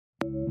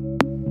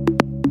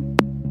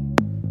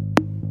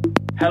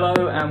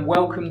Hello and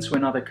welcome to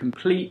another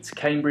complete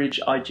Cambridge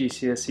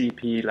IGCSE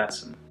PE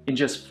lesson. In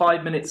just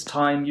 5 minutes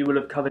time you will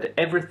have covered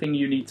everything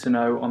you need to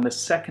know on the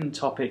second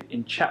topic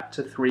in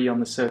Chapter 3 on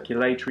the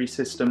circulatory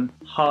system,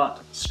 heart,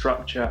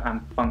 structure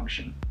and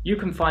function. You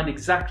can find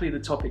exactly the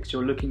topics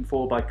you're looking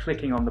for by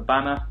clicking on the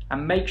banner,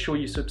 and make sure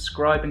you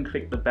subscribe and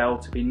click the bell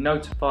to be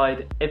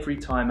notified every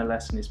time a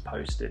lesson is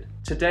posted.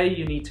 Today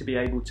you need to be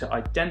able to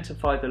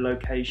identify the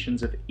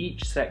locations of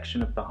each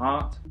section of the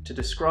heart, to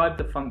describe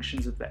the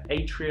functions of the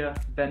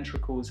atria,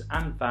 ventricles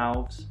and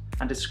valves,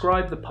 and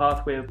describe the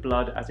pathway of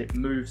blood as it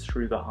moves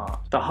through the heart.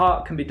 The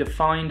heart can be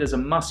defined as a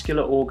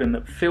muscular organ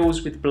that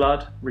fills with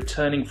blood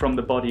returning from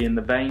the body in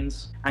the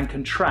veins and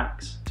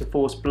contracts to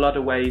force blood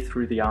away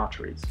through the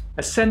arteries.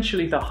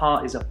 Essentially, the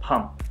heart is a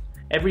pump.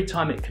 Every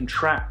time it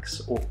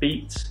contracts or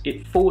beats,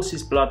 it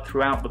forces blood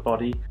throughout the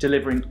body,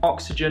 delivering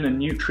oxygen and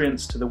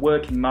nutrients to the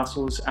working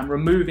muscles and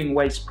removing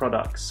waste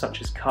products such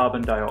as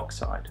carbon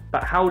dioxide.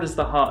 But how does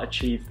the heart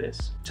achieve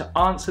this? To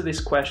answer this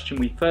question,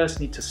 we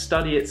first need to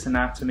study its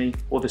anatomy,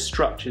 or the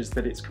structures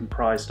that it's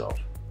comprised of.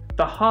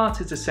 The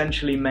heart is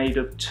essentially made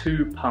of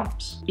two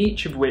pumps,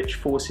 each of which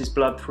forces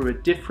blood through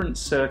a different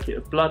circuit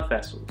of blood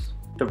vessels.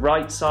 The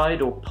right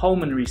side, or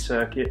pulmonary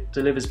circuit,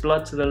 delivers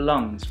blood to the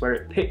lungs where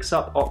it picks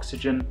up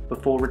oxygen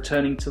before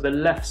returning to the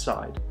left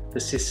side, the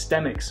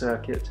systemic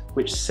circuit,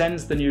 which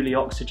sends the newly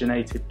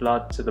oxygenated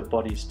blood to the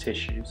body's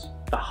tissues.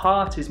 The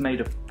heart is made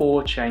of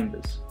 4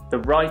 chambers. The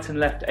right and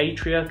left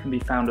atria can be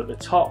found at the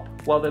top,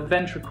 while the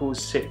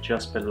ventricles sit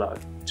just below.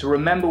 To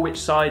remember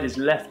which side is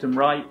left and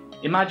right,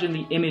 imagine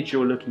the image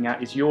you're looking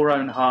at is your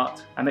own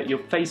heart and that you're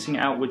facing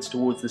outwards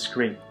towards the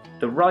screen.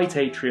 The right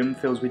atrium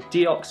fills with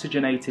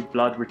deoxygenated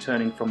blood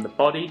returning from the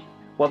body,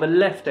 while the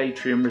left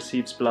atrium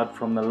receives blood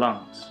from the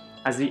lungs.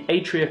 As the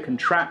atria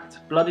contract,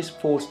 blood is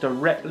forced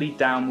directly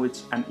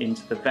downwards and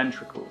into the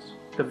ventricles.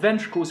 The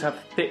ventricles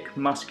have thick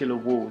muscular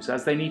walls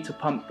as they need to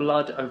pump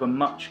blood over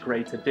much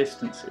greater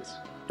distances.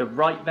 The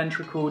right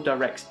ventricle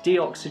directs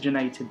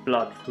deoxygenated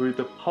blood through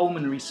the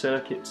pulmonary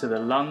circuit to the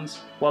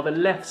lungs, while the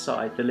left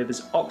side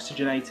delivers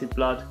oxygenated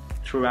blood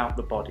throughout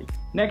the body.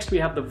 Next we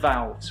have the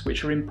valves,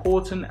 which are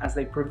important as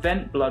they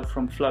prevent blood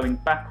from flowing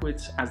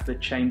backwards as the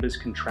chambers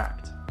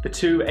contract. The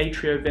 2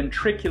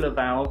 atrioventricular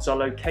valves are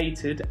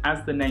located,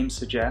 as the name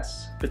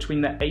suggests,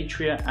 between the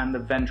atria and the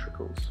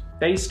ventricles.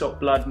 They stop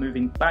blood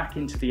moving back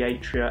into the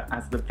atria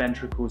as the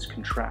ventricles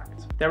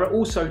contract. There are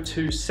also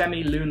 2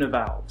 semi-lunar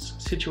valves,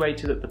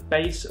 situated at the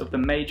base of the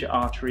major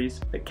arteries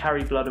that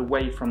carry blood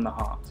away from the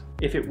heart.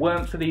 If it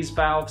weren't for these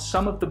valves,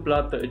 some of the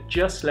blood that had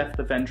just left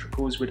the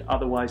ventricles would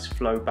otherwise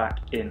flow back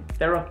in.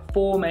 There are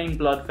 4 main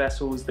blood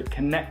vessels that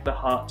connect the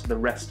heart to the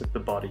rest of the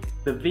body.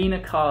 The Vena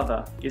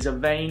Cava is a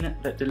vein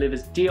that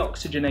delivers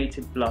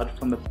deoxygenated blood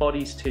from the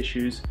body's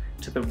tissues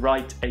to the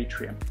right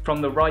atrium.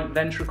 From the right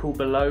ventricle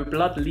below,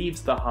 blood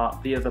leaves the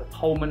heart via the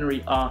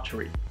pulmonary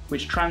artery,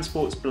 which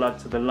transports blood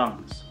to the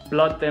lungs.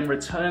 Blood then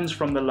returns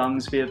from the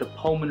lungs via the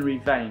pulmonary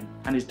vein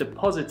and is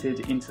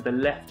deposited into the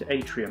left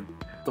atrium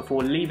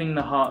before leaving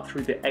the heart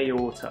through the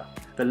aorta,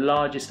 the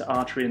largest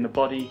artery in the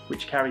body,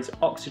 which carries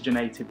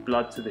oxygenated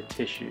blood to the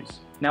tissues.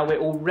 Now we're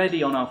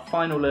already on our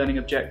final learning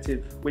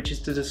objective, which is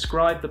to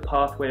describe the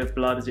pathway of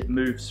blood as it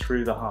moves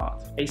through the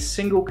heart. A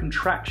single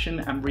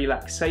contraction and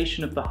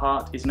relaxation of the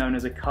heart is known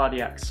as a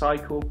cardiac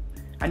cycle,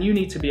 and you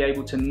need to be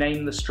able to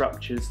name the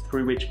structures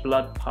through which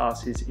blood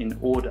passes in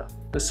order.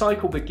 The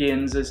cycle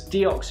begins as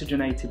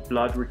deoxygenated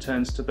blood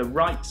returns to the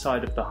right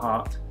side of the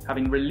heart,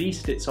 having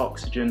released its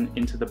oxygen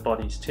into the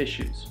body's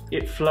tissues.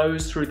 It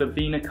flows through the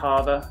vena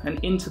cava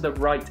and into the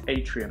right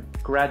atrium,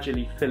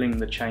 gradually filling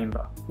the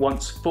chamber.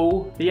 Once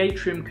full, the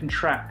atrium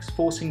contracts,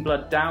 forcing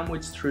blood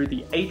downwards through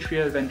the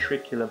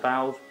atrioventricular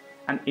valve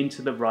and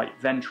into the right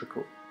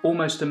ventricle.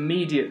 Almost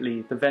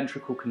immediately, the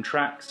ventricle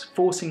contracts,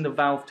 forcing the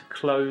valve to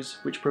close,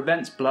 which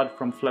prevents blood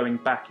from flowing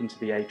back into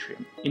the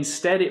atrium.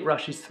 Instead, it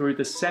rushes through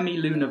the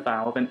semi-lunar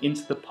valve and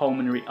into the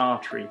pulmonary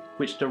artery,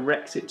 which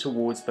directs it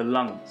towards the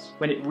lungs.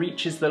 When it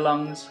reaches the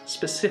lungs,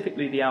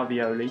 specifically the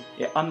alveoli,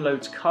 it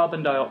unloads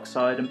carbon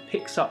dioxide and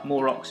picks up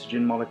more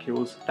oxygen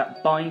molecules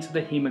that bind to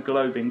the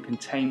hemoglobin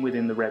contained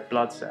within the red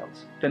blood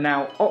cells. The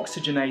now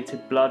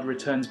oxygenated blood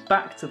returns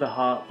back to the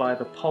heart via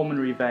the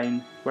pulmonary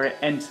vein, where it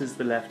enters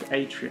the left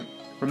atrium.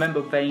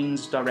 Remember,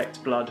 veins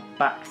direct blood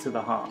back to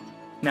the heart.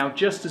 Now,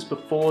 just as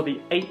before,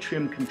 the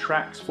atrium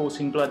contracts,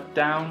 forcing blood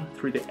down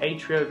through the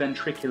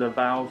atrioventricular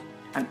valve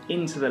and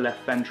into the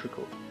left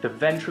ventricle. The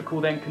ventricle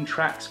then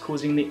contracts,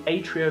 causing the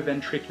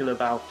atrioventricular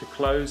valve to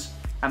close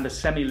and the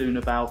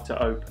semi-lunar valve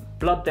to open.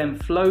 Blood then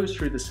flows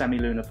through the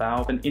semi-lunar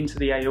valve and into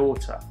the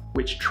aorta,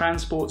 which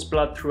transports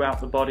blood throughout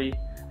the body,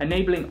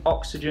 enabling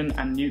oxygen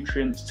and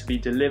nutrients to be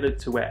delivered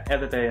to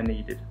wherever they are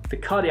needed. The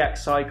cardiac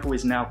cycle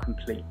is now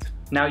complete.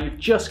 Now you've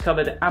just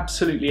covered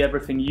absolutely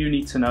everything you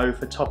need to know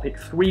for topic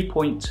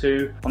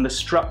 3.2 on the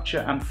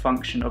structure and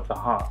function of the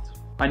heart.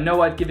 I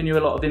know I've given you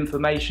a lot of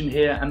information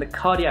here, and the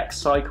cardiac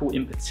cycle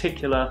in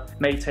particular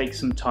may take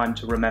some time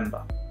to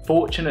remember.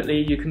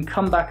 Fortunately, you can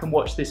come back and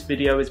watch this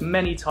video as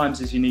many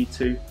times as you need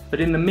to, but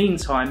in the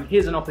meantime,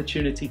 here's an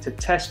opportunity to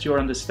test your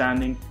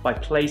understanding by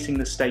placing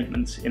the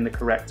statements in the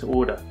correct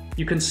order.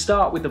 You can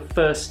start with the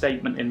first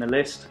statement in the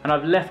list, and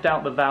I've left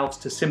out the valves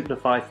to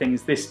simplify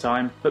things this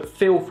time, but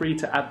feel free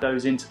to add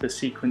those into the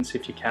sequence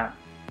if you can.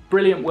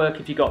 Brilliant work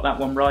if you got that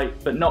one right,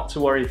 but not to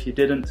worry if you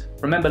didn't.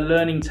 Remember,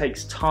 learning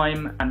takes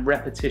time and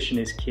repetition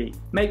is key.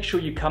 Make sure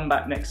you come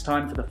back next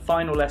time for the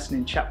final lesson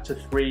in Chapter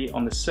 3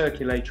 on the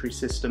circulatory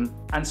system,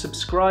 and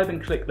subscribe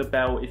and click the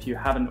bell if you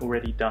haven't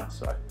already done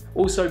so.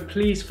 Also,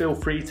 please feel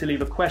free to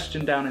leave a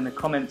question down in the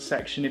comments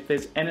section if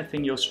there's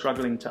anything you're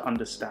struggling to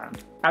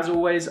understand. As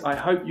always, I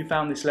hope you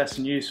found this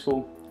lesson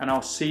useful, and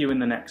I'll see you in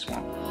the next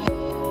one.